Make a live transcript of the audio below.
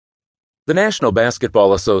The National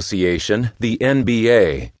Basketball Association, the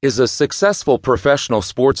NBA, is a successful professional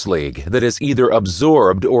sports league that has either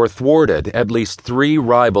absorbed or thwarted at least 3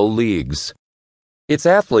 rival leagues. Its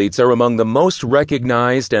athletes are among the most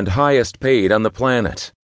recognized and highest paid on the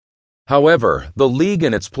planet. However, the league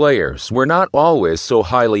and its players were not always so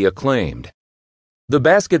highly acclaimed. The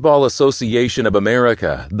Basketball Association of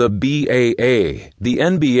America, the BAA, the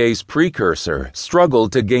NBA's precursor,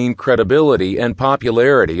 struggled to gain credibility and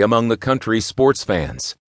popularity among the country's sports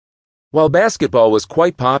fans. While basketball was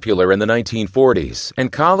quite popular in the 1940s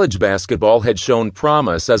and college basketball had shown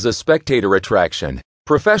promise as a spectator attraction,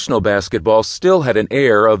 professional basketball still had an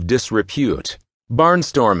air of disrepute.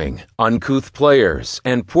 Barnstorming, uncouth players,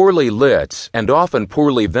 and poorly lit and often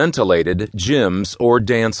poorly ventilated gyms or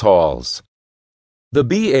dance halls. The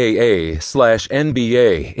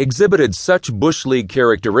BAA/NBA exhibited such Bush League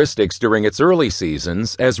characteristics during its early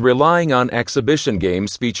seasons as relying on exhibition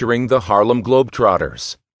games featuring the Harlem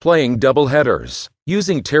Globetrotters, playing doubleheaders,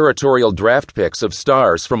 using territorial draft picks of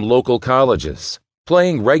stars from local colleges,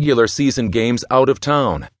 playing regular season games out of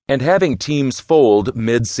town, and having teams fold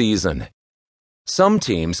mid-season. Some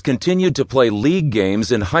teams continued to play league games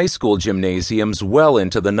in high school gymnasiums well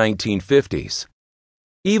into the 1950s.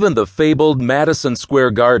 Even the fabled Madison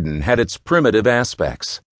Square Garden had its primitive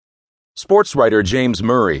aspects. Sports writer James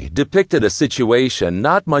Murray depicted a situation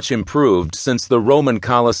not much improved since the Roman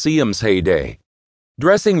Colosseum's heyday.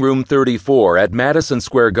 Dressing Room 34 at Madison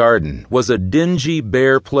Square Garden was a dingy,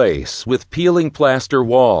 bare place with peeling plaster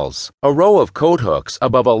walls, a row of coat hooks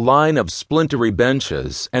above a line of splintery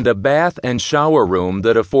benches, and a bath and shower room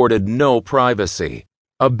that afforded no privacy.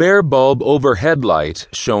 A bare bulb overhead light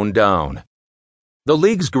shone down. The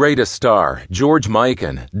league's greatest star, George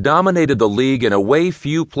Mikan, dominated the league in a way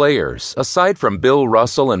few players, aside from Bill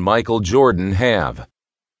Russell and Michael Jordan, have.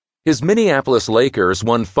 His Minneapolis Lakers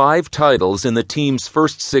won 5 titles in the team's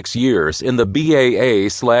first 6 years in the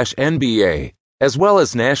BAA/NBA, as well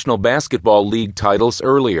as National Basketball League titles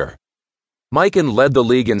earlier. Mikan led the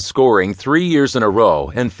league in scoring 3 years in a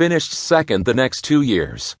row and finished second the next 2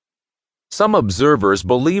 years. Some observers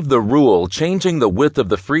believe the rule changing the width of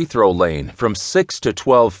the free throw lane from 6 to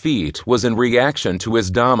 12 feet was in reaction to his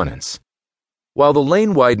dominance. While the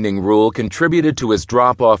lane widening rule contributed to his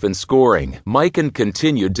drop-off in scoring, Mikan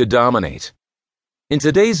continued to dominate. In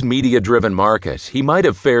today's media-driven market, he might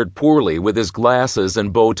have fared poorly with his glasses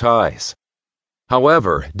and bow ties.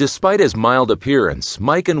 However, despite his mild appearance,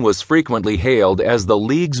 Mikan was frequently hailed as the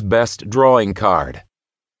league's best drawing card.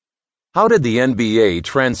 How did the NBA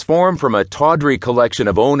transform from a tawdry collection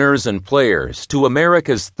of owners and players to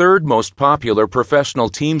America's 3rd most popular professional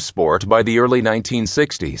team sport by the early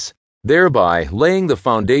 1960s, thereby laying the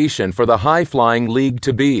foundation for the high-flying league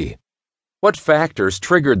to be? What factors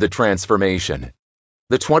triggered the transformation?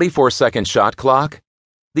 The 24-second shot clock?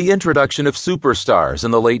 The introduction of superstars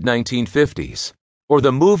in the late 1950s? Or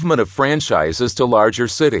the movement of franchises to larger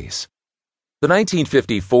cities? The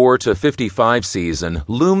 1954-55 season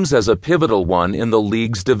looms as a pivotal one in the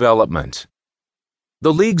league's development.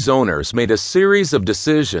 The league's owners made a series of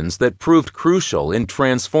decisions that proved crucial in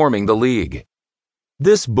transforming the league.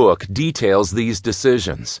 This book details these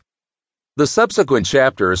decisions. The subsequent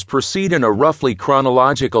chapters proceed in a roughly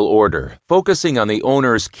chronological order, focusing on the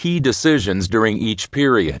owners' key decisions during each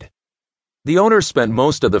period. The owners spent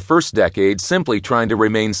most of the first decade simply trying to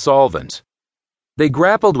remain solvent. They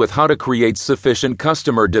grappled with how to create sufficient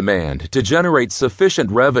customer demand to generate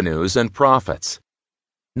sufficient revenues and profits.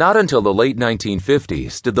 Not until the late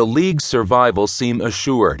 1950s did the league's survival seem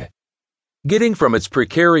assured. Getting from its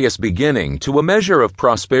precarious beginning to a measure of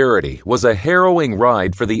prosperity was a harrowing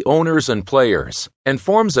ride for the owners and players, and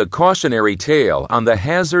forms a cautionary tale on the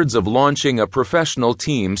hazards of launching a professional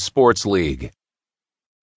team sports league.